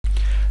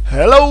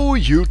Hello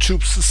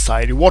YouTube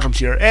Society, WarDrums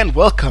here, and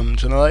welcome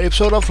to another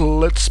episode of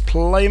Let's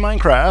Play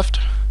Minecraft.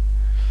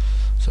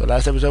 So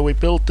last episode we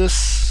built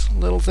this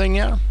little thing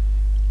here.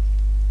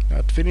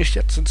 Not finished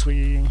yet since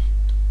we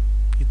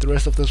need the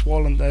rest of this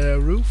wall and the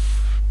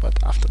roof, but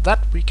after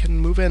that we can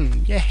move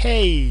in.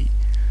 Yay!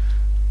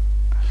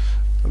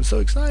 I'm so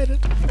excited.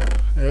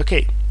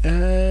 Okay,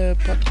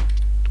 but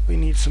we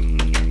need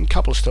some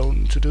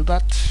cobblestone to do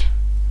that.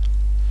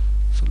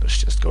 So let's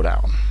just go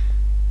down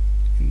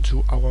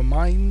into our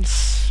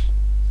mines.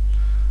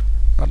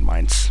 Not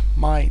mines,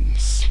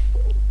 mines.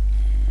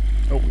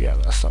 Oh yeah,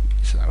 there's some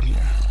down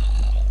here.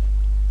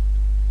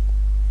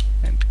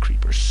 And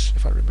creepers,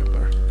 if I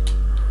remember.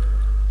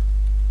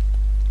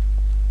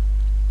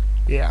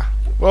 Yeah.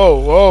 Whoa,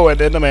 whoa,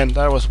 and Enderman.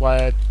 That was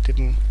why I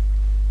didn't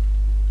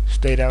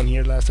stay down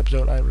here last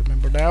episode. I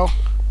remember now.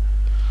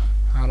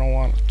 I don't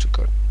want to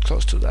go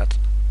close to that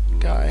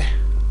guy.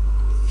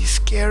 He's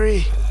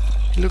scary.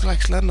 He looks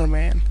like Slender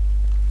Man.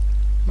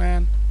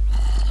 Man.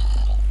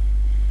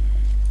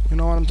 You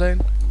know what I'm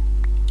saying?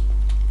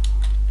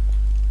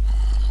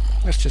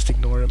 Let's just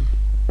ignore him.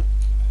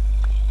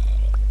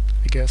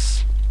 I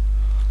guess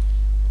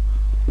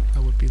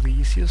that would be the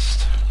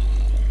easiest.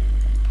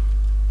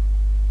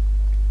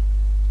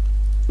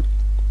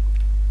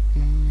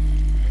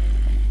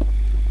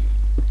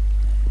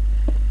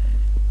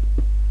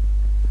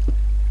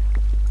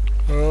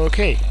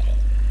 Okay.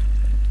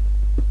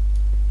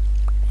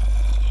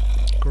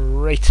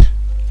 Great.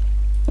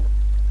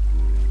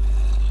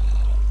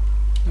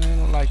 I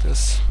don't like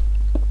this.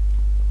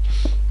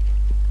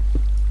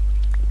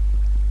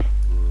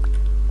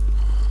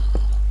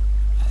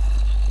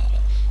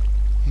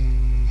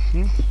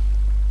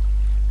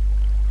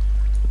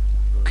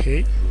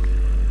 Okay.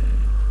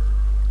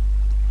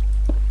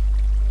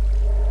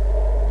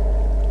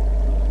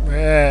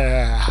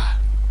 Yeah,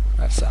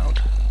 that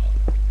sound.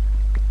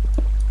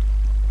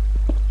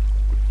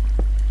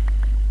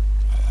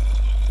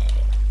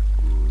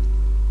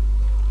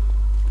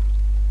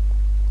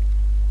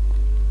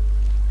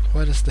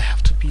 Why does there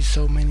have to be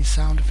so many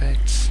sound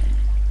effects?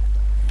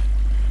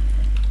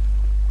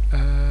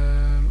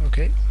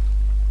 Okay.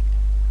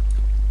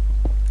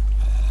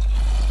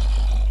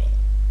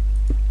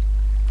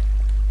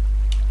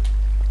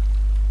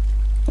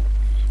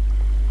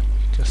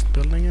 Just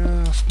building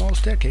a small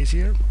staircase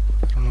here.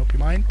 I don't hope you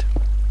mind.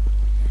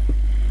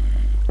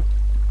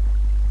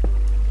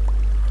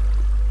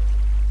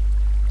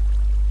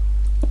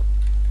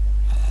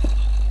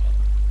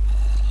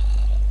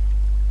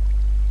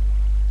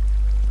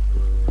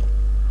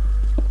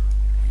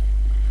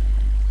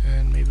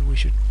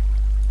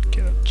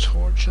 Get a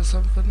torch or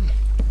something.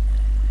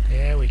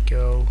 There we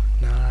go.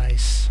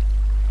 Nice.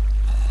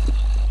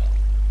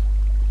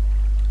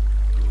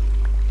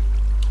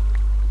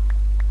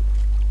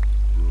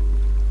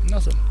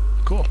 Nothing.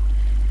 Cool.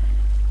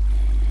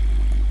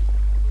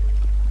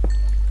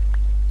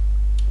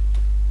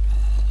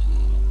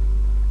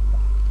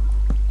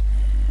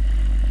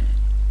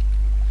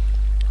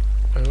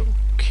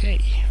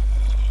 Okay.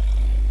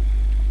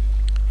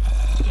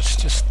 Let's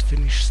just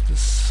finish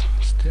this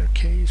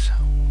staircase.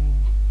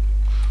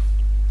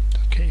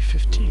 Okay,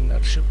 15,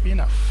 that should be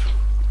enough,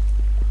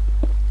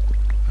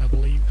 I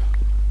believe.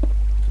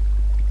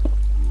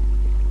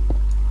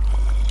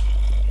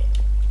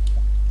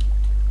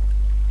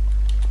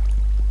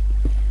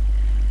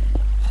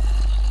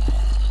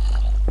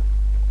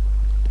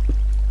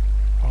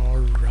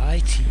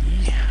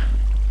 Alrighty.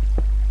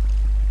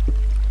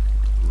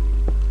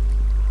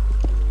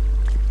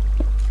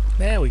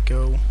 There we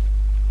go.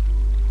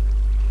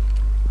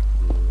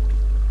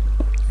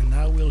 And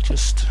now we'll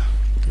just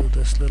do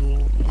this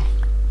little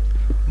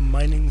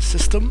mining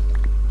system,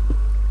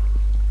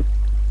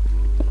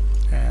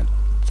 and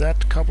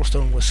that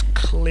cobblestone was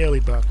clearly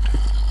bugged.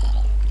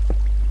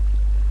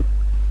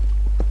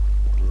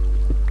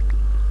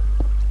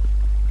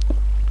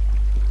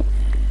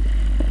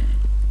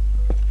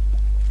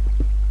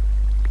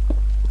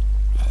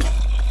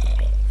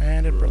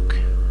 And it broke,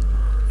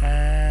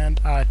 and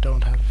I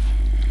don't have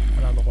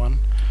another one.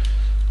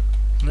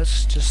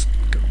 Let's just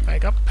go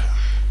back up.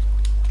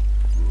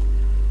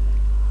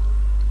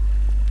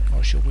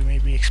 Or should we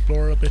maybe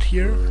explore a bit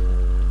here?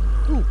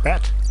 Ooh,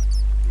 bat!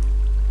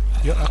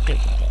 You're ugly.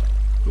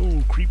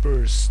 Ooh,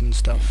 creepers and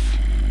stuff.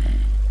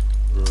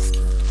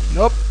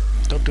 Nope!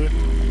 Don't do it.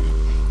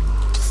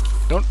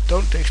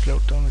 Don't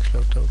explode, don't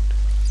explode, don't.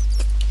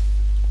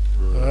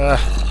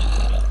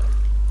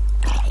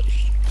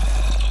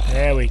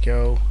 There we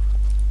go.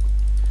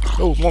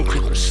 Oh, more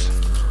creepers.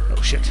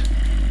 Oh shit.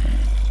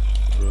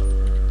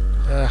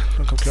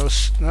 Don't come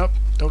close. Nope,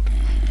 don't.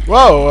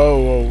 Whoa, whoa,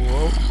 whoa,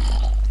 whoa.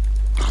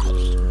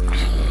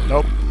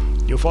 Nope,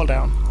 you fall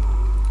down.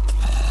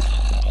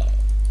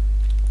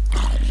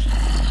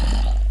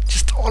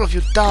 Just all of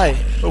you die.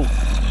 Oh,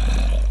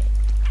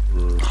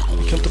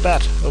 we killed the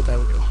bat. Oh, there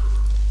we go.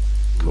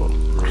 Cool.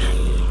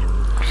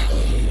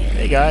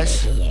 Hey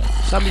guys,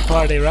 zombie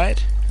party,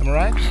 right? Am I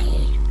right?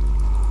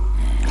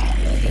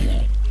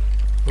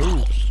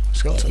 Ooh,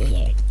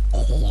 skeleton.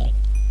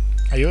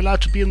 Are you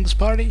allowed to be in this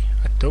party?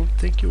 I don't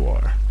think you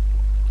are.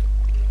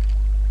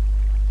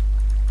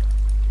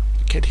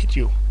 I can't hit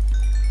you.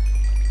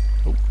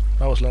 Oh,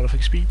 that was a lot of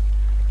XP.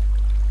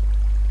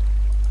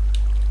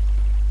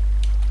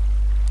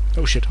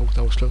 Oh shit, oh,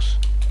 that was close.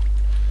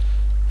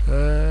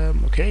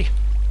 Okay.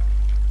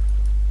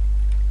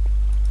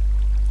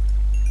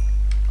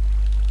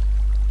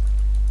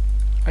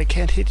 I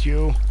can't hit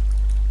you.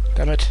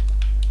 Damn it.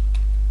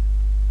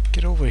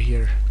 Get over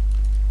here.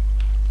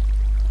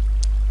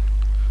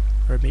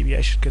 Or maybe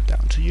I should get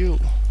down to you.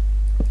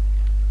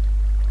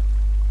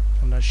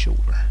 I'm not sure.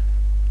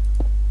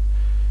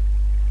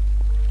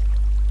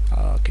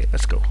 Okay,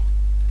 let's go.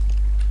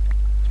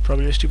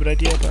 Probably a stupid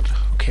idea, but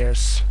who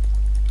cares?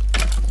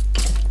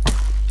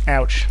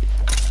 Ouch.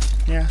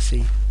 Yeah,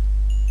 see.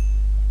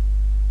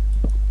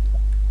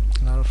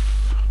 A lot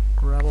of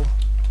gravel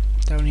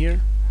down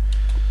here.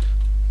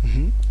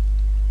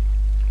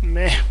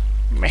 Meh.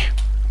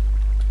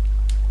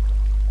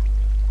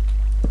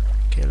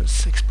 Okay,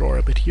 let's explore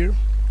a bit here.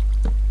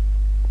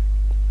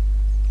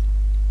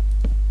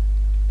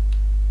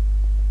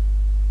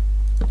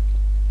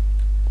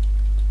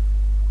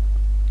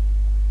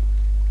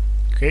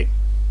 Okay,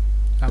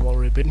 I've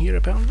already been here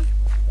apparently.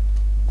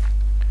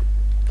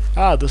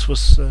 Ah, this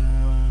was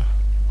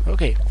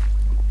okay.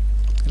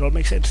 It all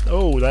makes sense.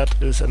 Oh,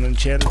 that is an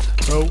enchanted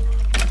bow.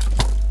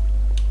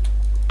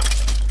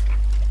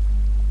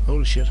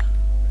 Holy shit.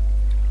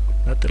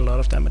 That did a lot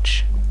of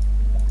damage.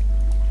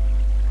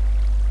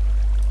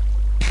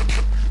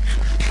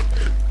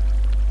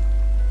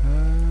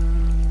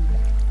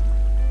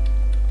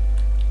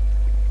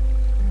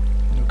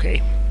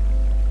 Okay.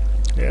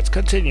 Let's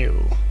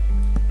continue.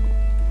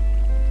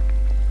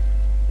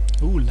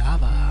 Ooh,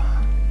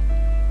 lava.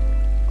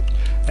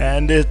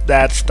 And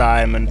that's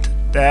diamond.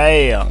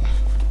 Damn.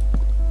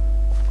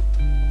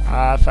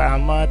 I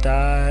found my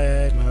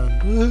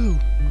diamond. Woo!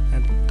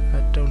 And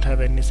I don't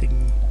have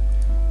anything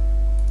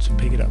to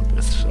pick it up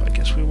with, so I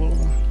guess we will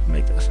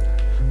make this.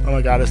 Oh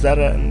my god, is that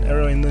an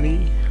arrow in the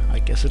knee? I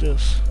guess it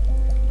is.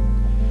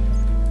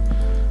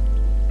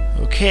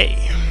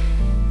 Okay.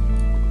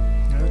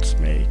 Let's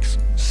make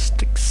some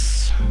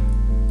sticks.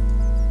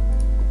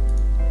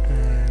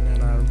 And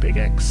an iron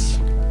pickaxe.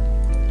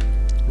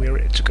 We're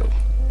ready to go.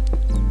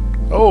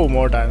 Oh,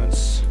 more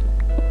diamonds.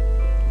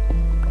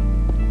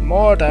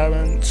 More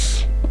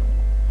diamonds.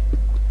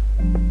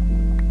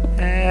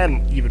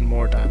 And even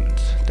more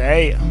diamonds.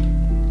 Damn.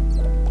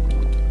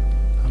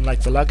 I'm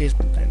like the luckiest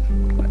man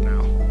right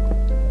now.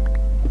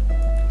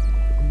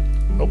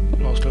 Oh,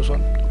 that was a close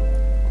one.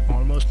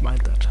 Almost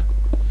mined that.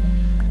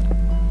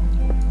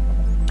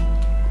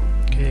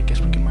 Okay, I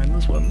guess we can mine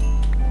this one.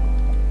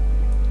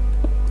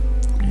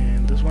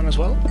 And this one as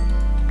well.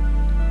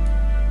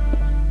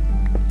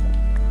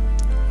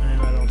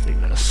 And I don't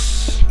think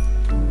there's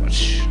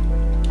much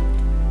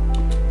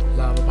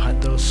lava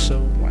behind those, so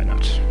why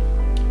not?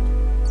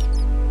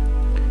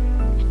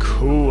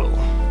 Cool.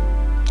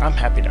 I'm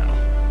happy now.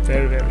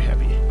 Very, very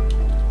happy.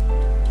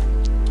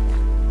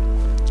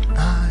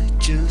 I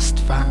just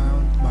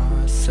found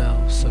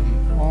myself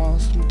some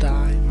awesome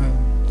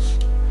diamonds.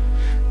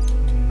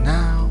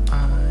 Now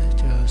I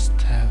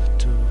just have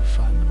to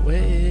find a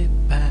way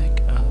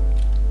back up.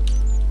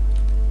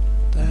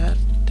 That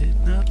did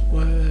not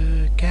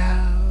work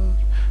out.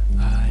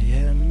 I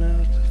am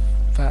not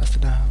fast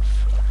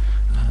enough.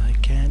 I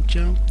can't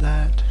jump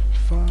that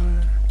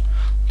far.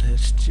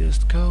 Let's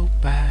just go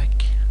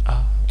back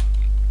up.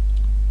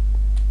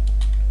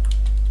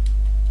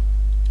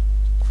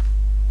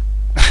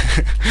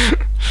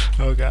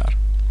 Oh god.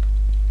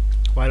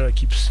 Why do I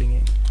keep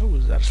singing? Oh,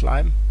 is that a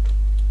slime?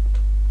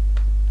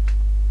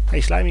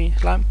 Hey slimy,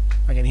 slime,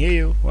 I can hear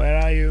you. Where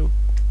are you?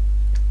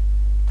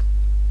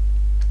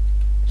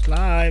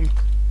 Slime.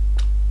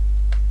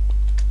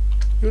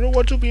 You don't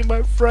want to be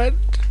my friend?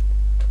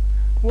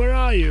 Where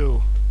are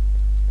you?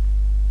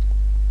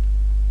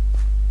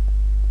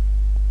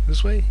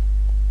 This way?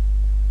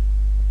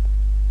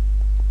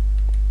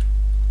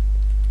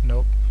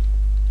 Nope.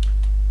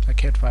 I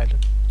can't find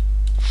it.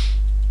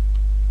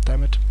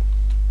 Damn it.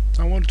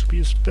 I want to be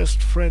his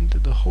best friend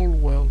in the whole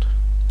world,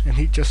 and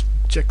he just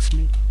rejects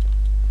me.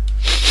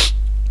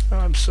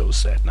 I'm so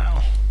sad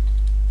now.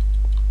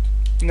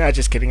 Nah,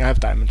 just kidding, I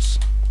have diamonds.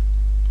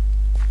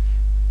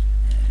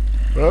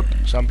 Whoop,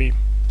 zombie.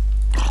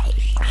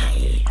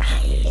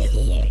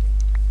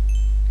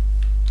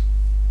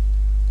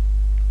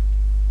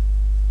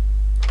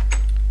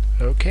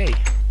 Okay.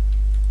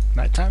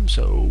 Nighttime,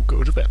 so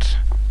go to bed.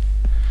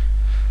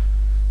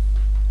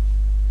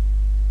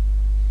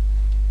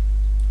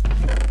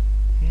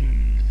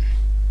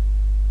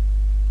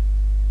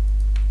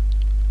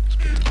 Let's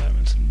put the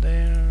diamonds in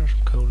there,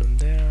 some coal in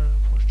there,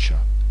 pork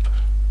chop.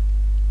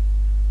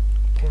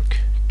 Pork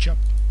chop.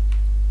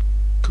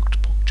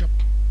 Cooked pork chop.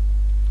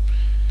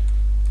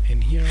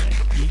 In here and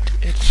eat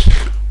it.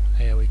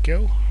 There we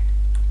go.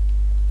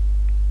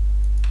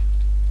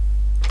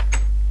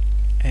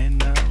 And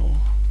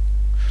now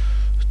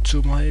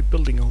to my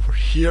building over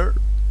here.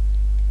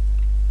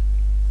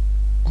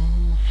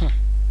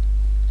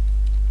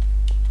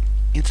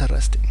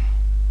 interesting.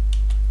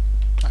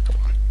 Ah, come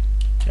on.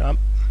 Jump.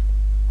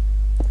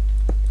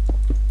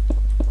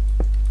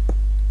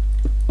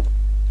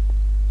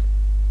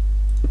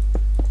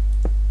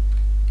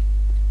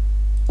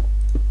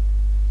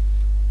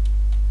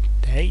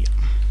 Damn,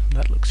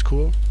 that looks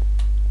cool.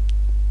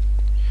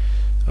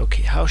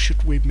 Okay, how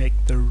should we make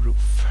the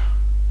roof?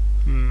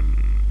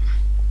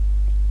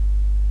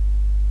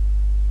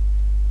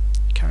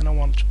 Kinda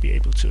want to be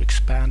able to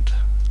expand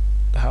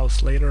the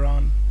house later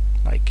on,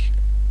 like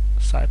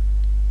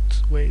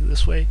way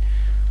this way.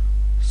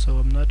 So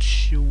I'm not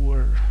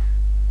sure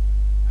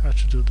how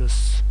to do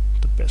this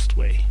the best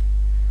way.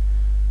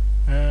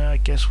 I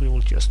guess we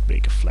will just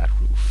make a flat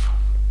roof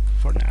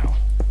for now.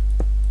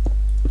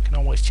 Can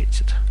always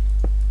change it.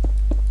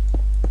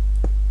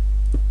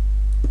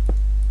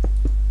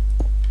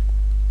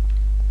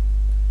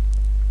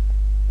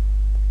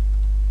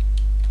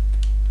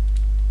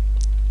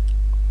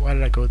 Why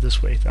did I go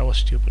this way? That was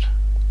stupid.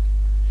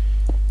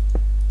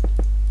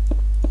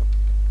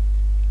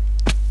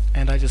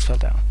 And I just fell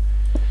down.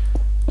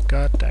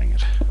 God dang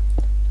it.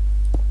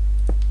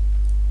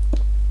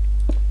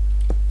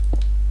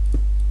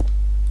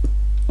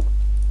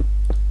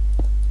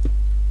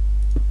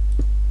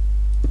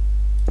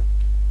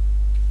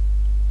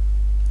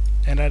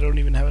 And I don't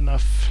even have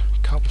enough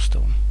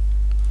cobblestone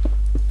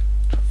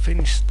to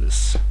finish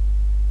this.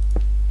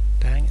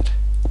 Dang it.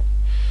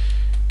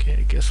 Okay,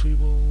 I guess we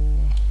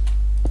will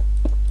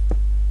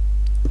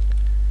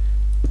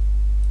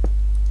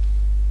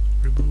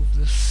remove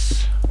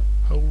this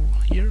hole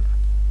here.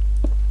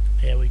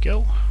 There we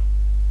go.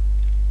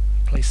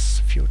 Place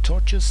a few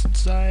torches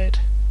inside.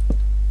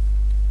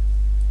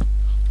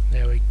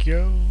 There we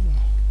go.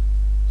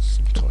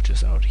 Some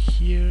torches out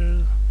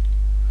here.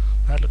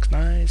 That looks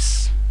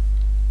nice.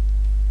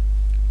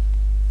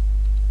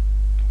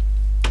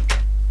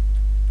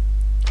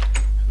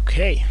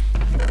 Okay.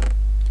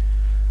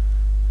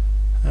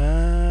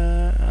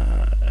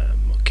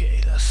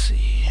 Okay, let's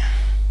see.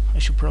 I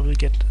should probably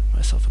get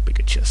myself a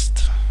bigger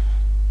chest.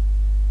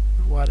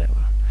 But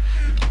whatever.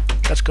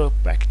 Let's go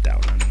back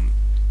down and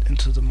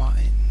into the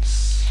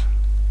mines.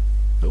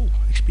 Oh,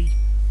 XP.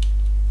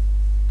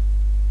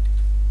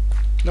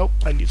 Nope,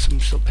 I need some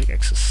steel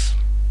pickaxes.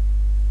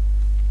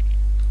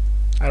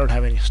 I don't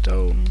have any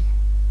stone.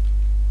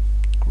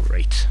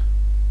 Great.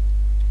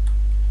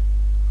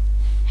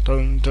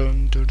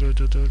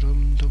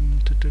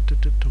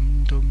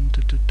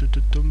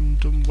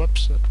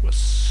 Whoops, that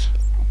was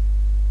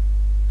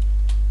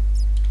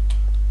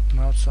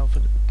not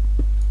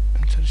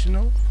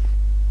self-intentional.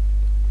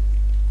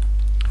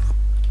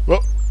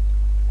 Whoa!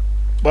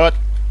 What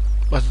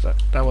was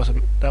that? That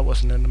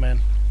wasn't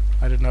Enderman.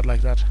 I did not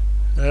like that.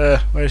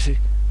 Where is he?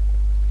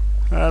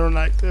 I don't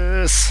like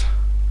this.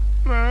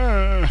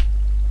 Why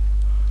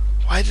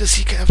does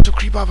he have to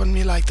creep up on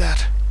me like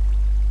that?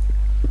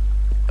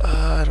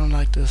 I don't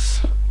like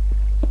this.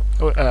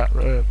 Oh,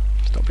 no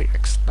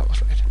pickaxe. That was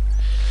right.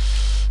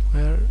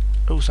 Where?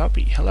 Oh,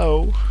 zombie.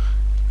 Hello.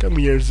 Come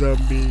here,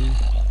 zombie.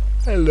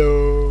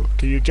 Hello.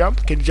 Can you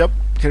jump? Can you jump?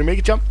 Can you make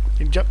it jump?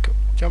 Can you jump?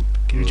 Jump?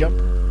 Can you jump?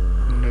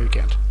 No, you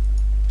can't.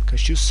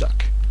 Because you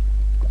suck.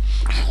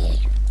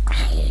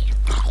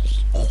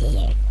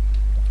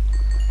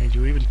 And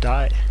you even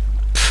die.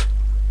 Pfft.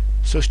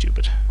 So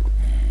stupid.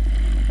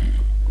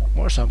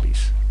 More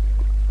zombies.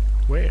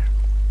 Where?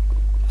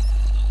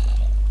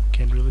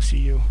 Can't really see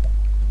you.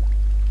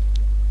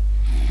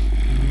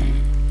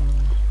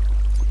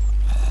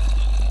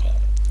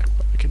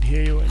 I can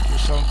hear you and you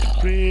sound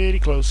pretty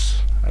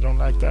close. I don't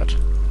like that.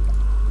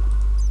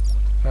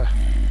 Let's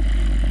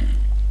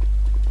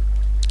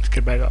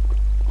get back up.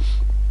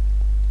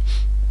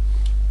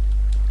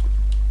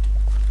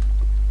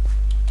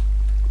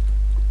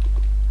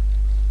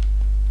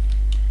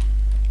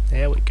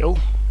 There we go.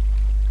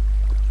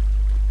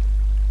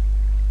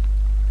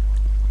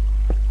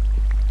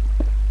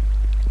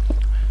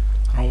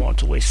 I don't want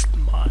to waste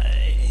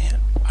my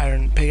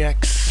iron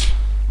pickaxe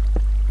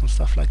on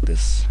stuff like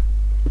this.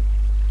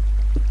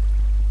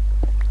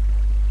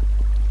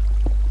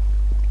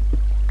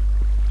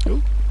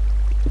 Ooh.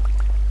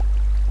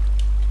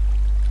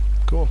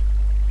 Cool.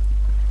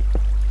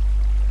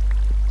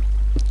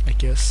 I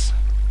guess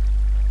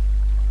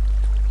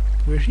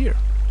we're here.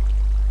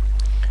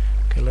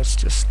 Okay, let's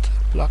just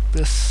block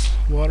this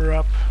water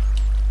up.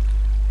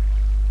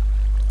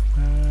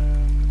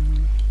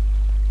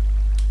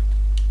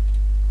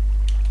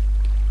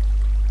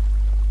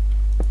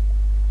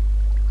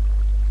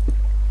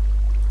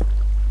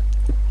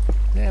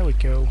 There we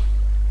go.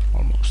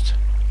 Almost.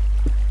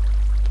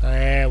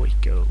 There we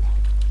go.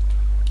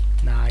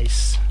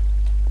 Nice.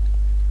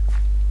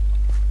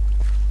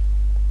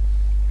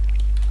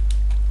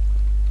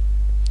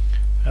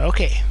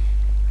 Okay.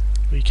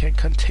 We can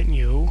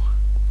continue.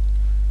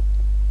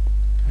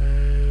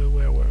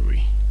 Where were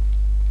we?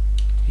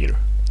 Here.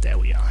 There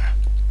we are.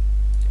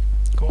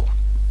 Cool.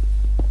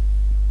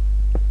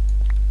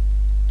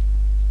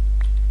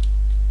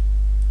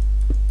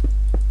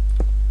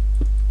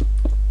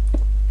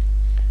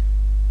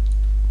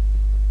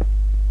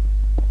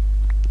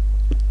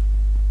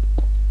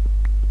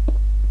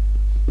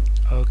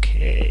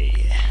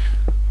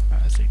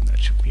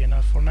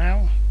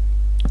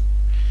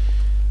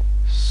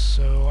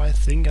 I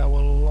think I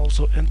will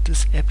also end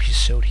this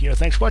episode here.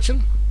 Thanks for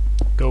watching.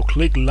 Go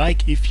click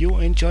like if you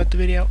enjoyed the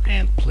video,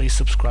 and please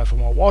subscribe for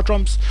more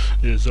WarDrums.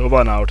 It's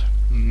over and out.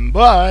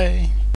 Bye.